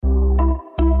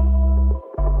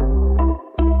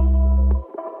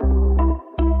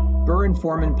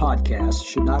Foreman podcasts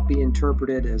should not be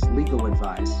interpreted as legal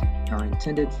advice and are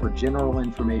intended for general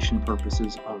information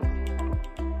purposes only.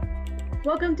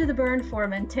 Welcome to the Burn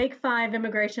Foreman Take 5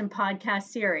 Immigration Podcast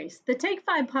Series. The Take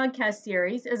 5 podcast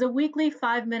series is a weekly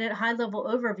 5-minute high-level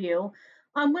overview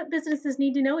on what businesses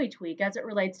need to know each week as it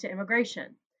relates to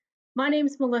immigration. My name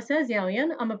is Melissa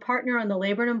Azalian. I'm a partner on the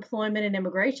Labor and Employment and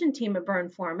Immigration team at Burn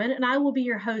Foreman, and I will be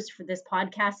your host for this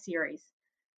podcast series.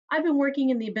 I've been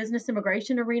working in the business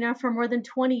immigration arena for more than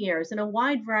 20 years in a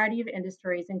wide variety of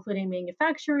industries, including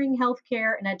manufacturing,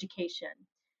 healthcare, and education.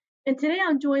 And today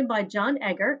I'm joined by John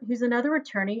Eggert, who's another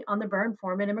attorney on the Burn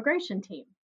Foreman immigration team.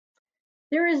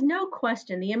 There is no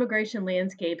question the immigration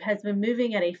landscape has been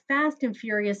moving at a fast and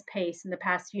furious pace in the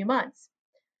past few months.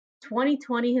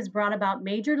 2020 has brought about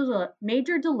major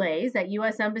delays at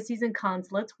U.S. embassies and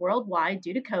consulates worldwide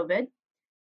due to COVID.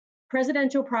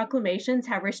 Presidential proclamations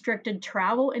have restricted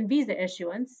travel and visa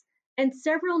issuance, and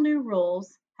several new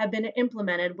rules have been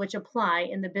implemented which apply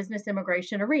in the business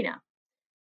immigration arena.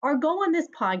 Our goal on this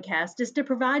podcast is to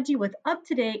provide you with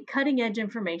up-to-date, cutting-edge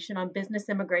information on business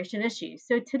immigration issues.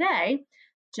 So today,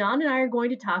 John and I are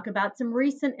going to talk about some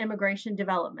recent immigration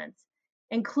developments,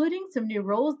 including some new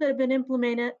rules that have been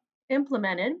implemented,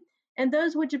 and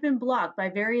those which have been blocked by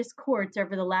various courts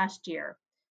over the last year.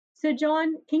 So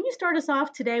John, can you start us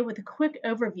off today with a quick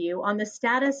overview on the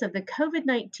status of the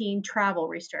COVID-19 travel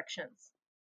restrictions?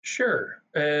 Sure.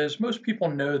 As most people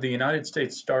know, the United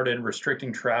States started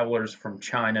restricting travelers from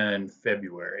China in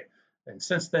February. And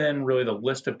since then, really the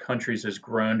list of countries has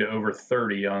grown to over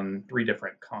 30 on 3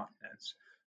 different continents.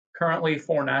 Currently,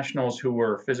 foreign nationals who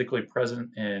were physically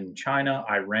present in China,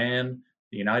 Iran,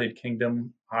 the United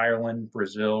Kingdom, Ireland,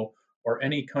 Brazil, or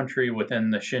any country within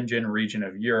the Schengen region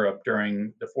of Europe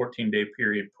during the 14-day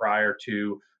period prior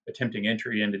to attempting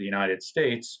entry into the United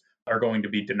States are going to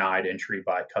be denied entry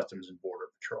by Customs and Border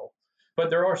Patrol. But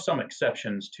there are some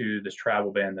exceptions to this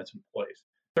travel ban that's in place.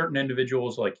 Certain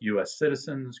individuals like U.S.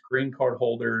 citizens, green card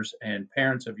holders, and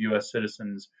parents of U.S.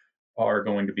 citizens are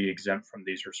going to be exempt from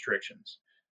these restrictions.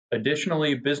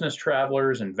 Additionally, business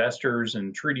travelers, investors,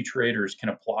 and treaty traders can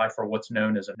apply for what's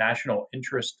known as a national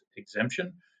interest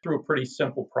exemption through a pretty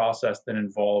simple process that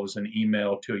involves an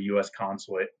email to a U.S.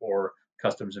 consulate or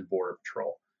Customs and Border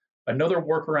Patrol. Another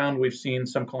workaround we've seen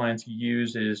some clients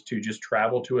use is to just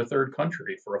travel to a third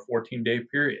country for a 14-day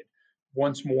period.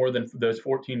 Once more than those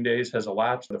 14 days has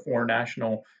elapsed, the foreign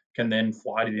national can then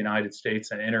fly to the United States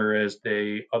and enter as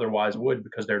they otherwise would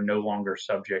because they're no longer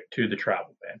subject to the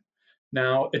travel ban.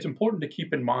 Now, it's important to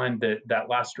keep in mind that that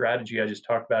last strategy I just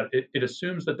talked about, it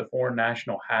assumes that the foreign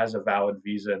national has a valid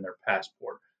visa in their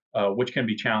passport, which can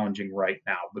be challenging right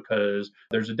now because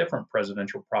there's a different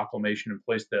presidential proclamation in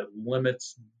place that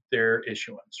limits their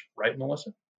issuance. Right,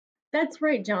 Melissa? That's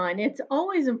right, John. It's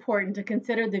always important to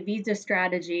consider the visa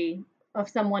strategy of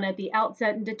someone at the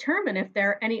outset and determine if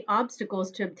there are any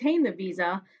obstacles to obtain the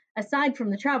visa aside from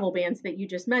the travel bans that you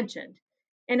just mentioned.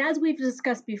 And as we've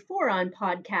discussed before on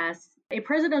podcasts, a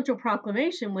presidential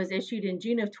proclamation was issued in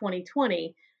June of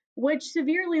 2020, which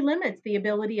severely limits the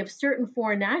ability of certain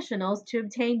foreign nationals to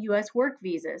obtain U.S. work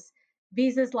visas,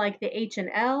 visas like the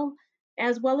H&L,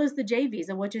 as well as the J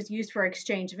visa, which is used for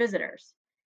exchange visitors.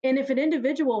 And if an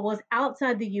individual was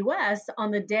outside the U.S.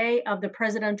 on the day of the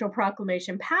presidential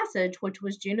proclamation passage, which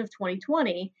was June of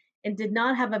 2020, and did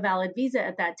not have a valid visa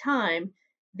at that time,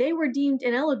 they were deemed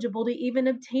ineligible to even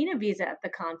obtain a visa at the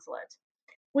consulate,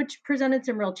 which presented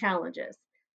some real challenges.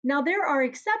 Now, there are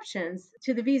exceptions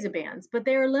to the visa bans, but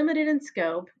they are limited in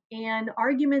scope, and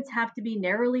arguments have to be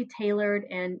narrowly tailored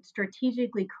and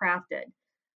strategically crafted.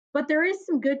 But there is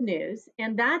some good news,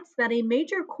 and that's that a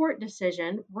major court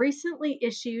decision recently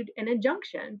issued an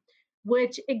injunction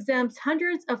which exempts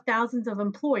hundreds of thousands of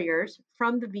employers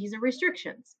from the visa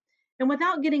restrictions. And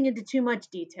without getting into too much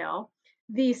detail,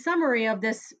 the summary of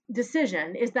this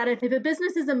decision is that if a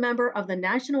business is a member of the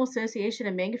National Association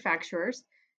of Manufacturers,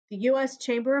 the U.S.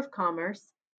 Chamber of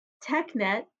Commerce,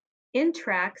 TechNet,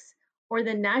 Intrax, or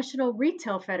the National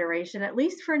Retail Federation, at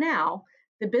least for now,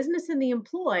 the business and the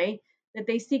employee that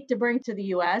they seek to bring to the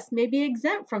U.S. may be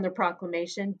exempt from the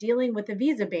proclamation dealing with the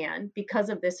visa ban because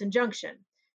of this injunction.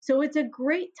 So it's a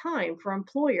great time for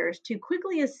employers to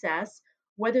quickly assess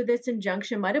whether this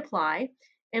injunction might apply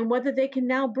and whether they can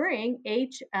now bring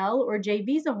H, L, or J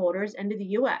visa holders into the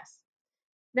U.S.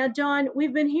 Now, John,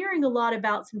 we've been hearing a lot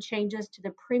about some changes to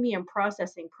the premium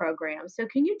processing program. So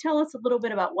can you tell us a little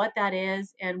bit about what that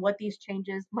is and what these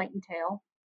changes might entail?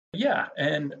 Yeah,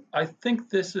 and I think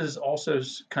this is also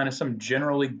kind of some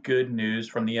generally good news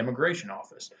from the Immigration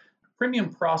Office.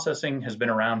 Premium processing has been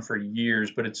around for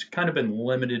years, but it's kind of been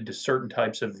limited to certain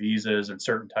types of visas and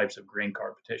certain types of green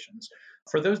card petitions.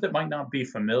 For those that might not be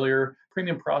familiar,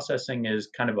 premium processing is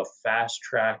kind of a fast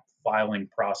track filing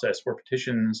process where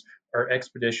petitions are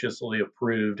expeditiously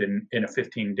approved in a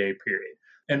 15-day period.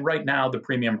 And right now, the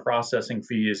premium processing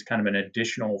fee is kind of an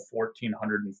additional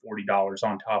 $1,440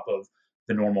 on top of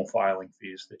the normal filing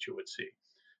fees that you would see.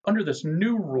 Under this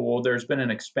new rule, there's been an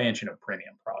expansion of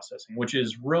premium processing, which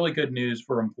is really good news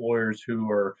for employers who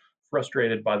are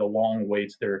frustrated by the long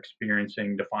waits they're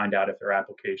experiencing to find out if their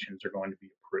applications are going to be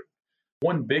approved.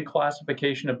 One big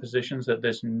classification of positions that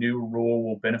this new rule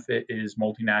will benefit is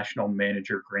multinational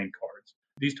manager green cards.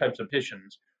 These types of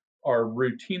positions are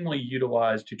routinely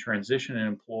utilized to transition an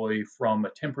employee from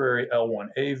a temporary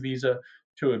L1A visa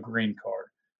to a green card.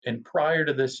 And prior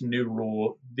to this new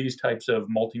rule, these types of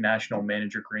multinational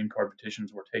manager green card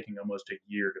petitions were taking almost a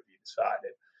year to be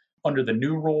decided. Under the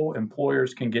new rule,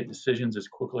 employers can get decisions as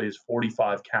quickly as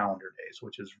 45 calendar days,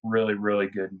 which is really, really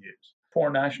good news.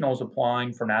 Foreign nationals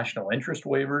applying for national interest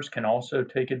waivers can also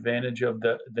take advantage of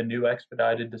the new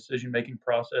expedited decision-making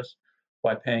process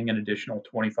by paying an additional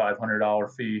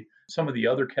 $2,500 fee. Some of the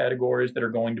other categories that are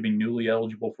going to be newly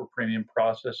eligible for premium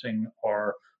processing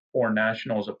are foreign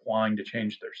nationals applying to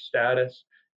change their status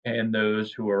and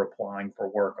those who are applying for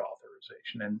work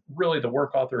authorization. And really, the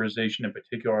work authorization in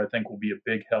particular, I think, will be a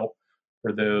big help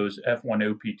for those F1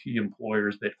 OPT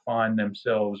employers that find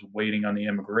themselves waiting on the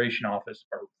immigration office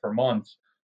for months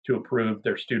to approve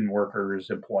their student workers'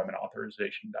 employment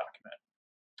authorization document.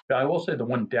 Now, I will say the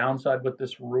one downside with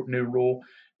this new rule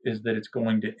is that it's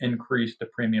going to increase the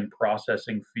premium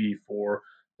processing fee for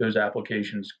those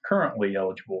applications currently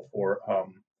eligible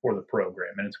for the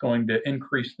program, and it's going to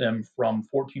increase them from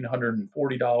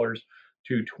 $1,440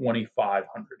 to $2,500.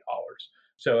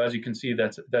 So as you can see,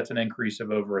 that's an increase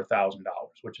of over $1,000,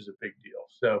 which is a big deal.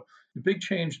 So the big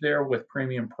change there with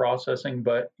premium processing,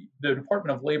 but the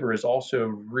Department of Labor has also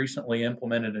recently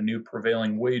implemented a new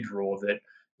prevailing wage rule that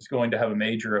is going to have a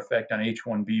major effect on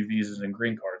H-1B visas and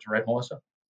green cards, right, Melissa?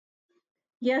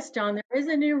 Yes, John, there is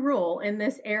a new rule in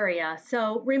this area.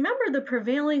 So remember, the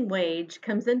prevailing wage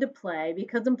comes into play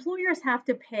because employers have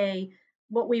to pay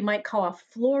what we might call a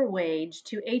floor wage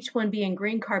to H-1B and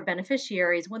green card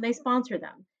beneficiaries when they sponsor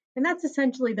them. And that's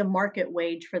essentially the market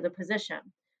wage for the position.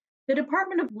 The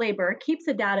Department of Labor keeps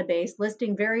a database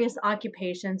listing various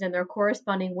occupations and their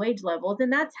corresponding wage levels,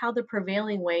 and that's how the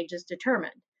prevailing wage is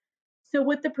determined. So,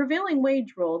 with the prevailing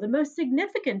wage rule, the most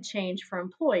significant change for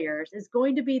employers is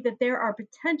going to be that there are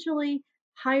potentially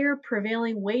higher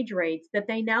prevailing wage rates that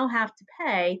they now have to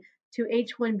pay to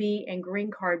H-1B and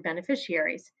green card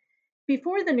beneficiaries.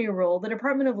 Before the new rule, the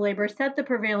Department of Labor set the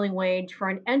prevailing wage for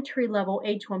an entry level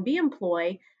H-1B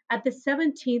employee at the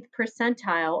 17th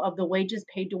percentile of the wages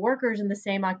paid to workers in the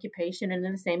same occupation and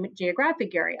in the same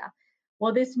geographic area.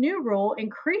 Well, this new rule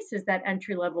increases that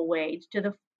entry level wage to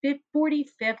the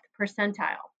 45th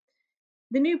percentile.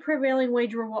 The new prevailing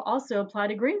wage rule will also apply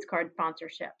to green card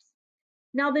sponsorships.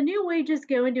 Now, the new wages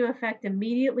go into effect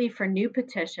immediately for new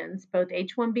petitions, both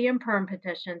H-1B and PERM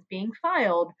petitions being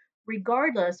filed,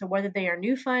 regardless of whether they are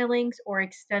new filings or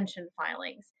extension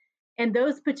filings. And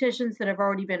those petitions that have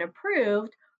already been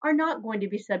approved are not going to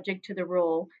be subject to the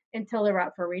rule until they're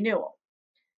up for renewal.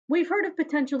 We've heard of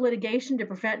potential litigation to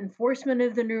prevent enforcement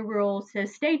of the new rule, so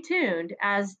stay tuned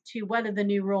as to whether the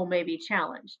new rule may be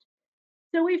challenged.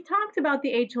 So we've talked about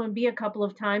the H-1B a couple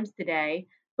of times today,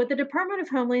 but the Department of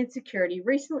Homeland Security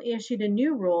recently issued a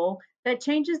new rule that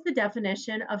changes the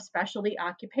definition of specialty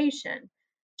occupation.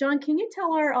 John, can you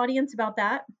tell our audience about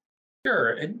that?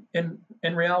 Sure.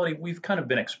 In reality, we've kind of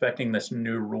been expecting this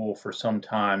new rule for some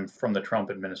time from the Trump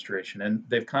administration, and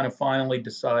they've kind of finally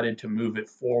decided to move it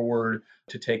forward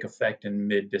to take effect in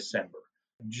mid-December.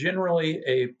 Generally,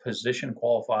 a position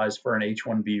qualifies for an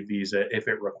H-1B visa if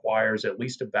it requires at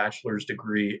least a bachelor's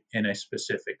degree in a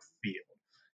specific field.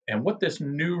 And what this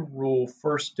new rule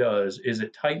first does is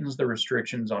it tightens the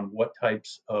restrictions on what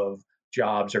types of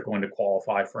jobs are going to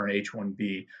qualify for an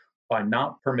H-1B by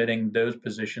not permitting those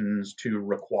positions to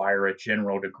require a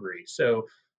general degree. So,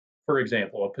 for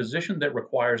example, a position that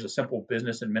requires a simple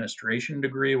business administration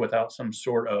degree without some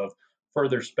sort of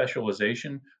further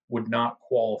specialization would not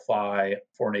qualify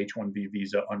for an H-1B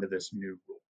visa under this new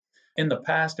rule. In the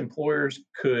past, employers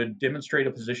could demonstrate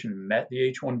a position met the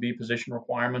H-1B position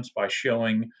requirements by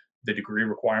showing the degree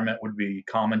requirement would be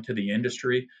common to the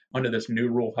industry. Under this new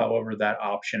rule, however, that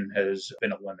option has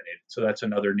been eliminated. So that's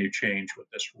another new change with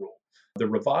this rule. The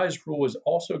revised rule is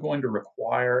also going to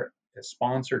require a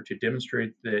sponsor to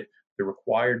demonstrate that the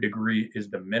required degree is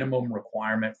the minimum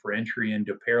requirement for entry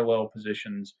into parallel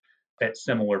positions at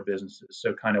similar businesses.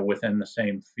 So kind of within the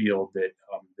same field that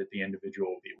the individual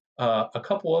will be A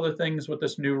couple other things with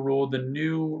this new rule. The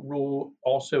new rule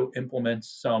also implements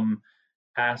some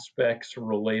aspects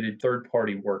related to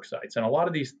third-party work sites. And a lot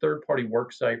of these third-party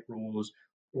work site rules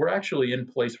were actually in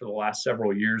place for the last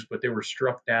several years, but they were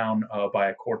struck down by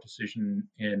a court decision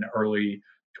in early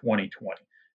 2020.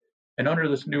 And under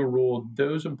this new rule,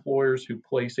 those employers who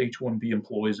place H-1B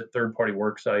employees at third-party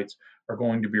work sites are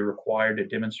going to be required to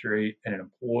demonstrate an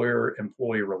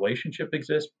employer-employee relationship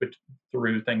exists, but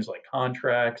through things like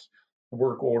contracts,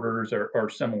 work orders, or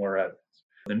similar evidence.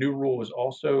 The new rule is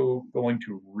also going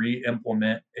to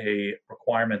re-implement a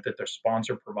requirement that their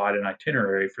sponsor provide an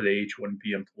itinerary for the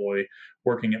H-1B employee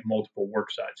working at multiple work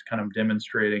sites, kind of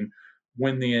demonstrating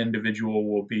when the individual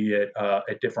will be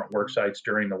at different work sites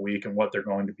during the week and what they're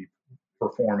going to be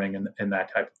performing and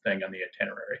that type of thing on the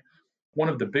itinerary. One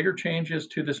of the bigger changes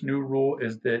to this new rule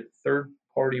is that third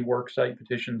party worksite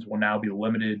petitions will now be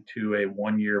limited to a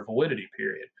 1 year validity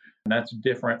period. And that's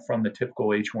different from the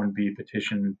typical H-1B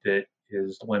petition that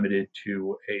is limited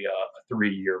to a 3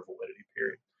 year validity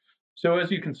period. So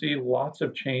as you can see, lots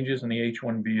of changes in the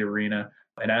H-1B arena.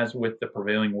 And as with the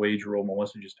prevailing wage rule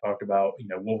Melissa just talked about,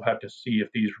 we'll have to see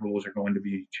if these rules are going to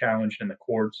be challenged in the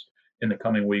courts in the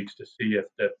coming weeks to see if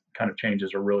the kind of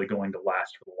changes are really going to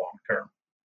last for the long term.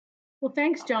 Well,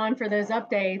 thanks, John, for those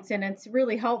updates. And it's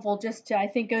really helpful just to, I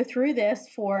think, go through this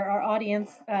for our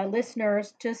audience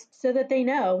listeners, just so that they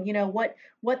know,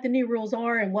 what the new rules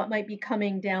are and what might be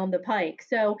coming down the pike.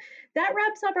 So that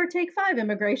wraps up our Take 5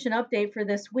 immigration update for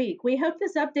this week. We hope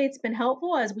this update's been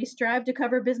helpful as we strive to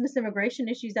cover business immigration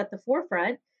issues at the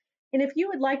forefront. And if you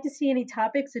would like to see any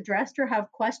topics addressed or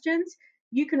have questions,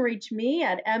 you can reach me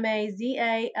at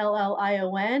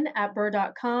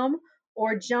mazallion@burr.com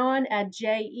or John at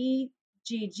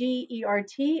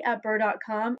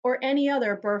jeggert@burr.com, or any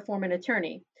other Burr Foreman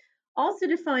attorney. Also,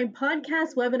 to find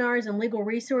podcasts, webinars, and legal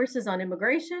resources on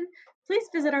immigration, please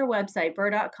visit our website,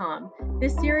 burr.com.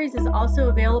 This series is also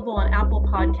available on Apple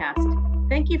Podcasts.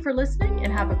 Thank you for listening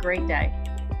and have a great day.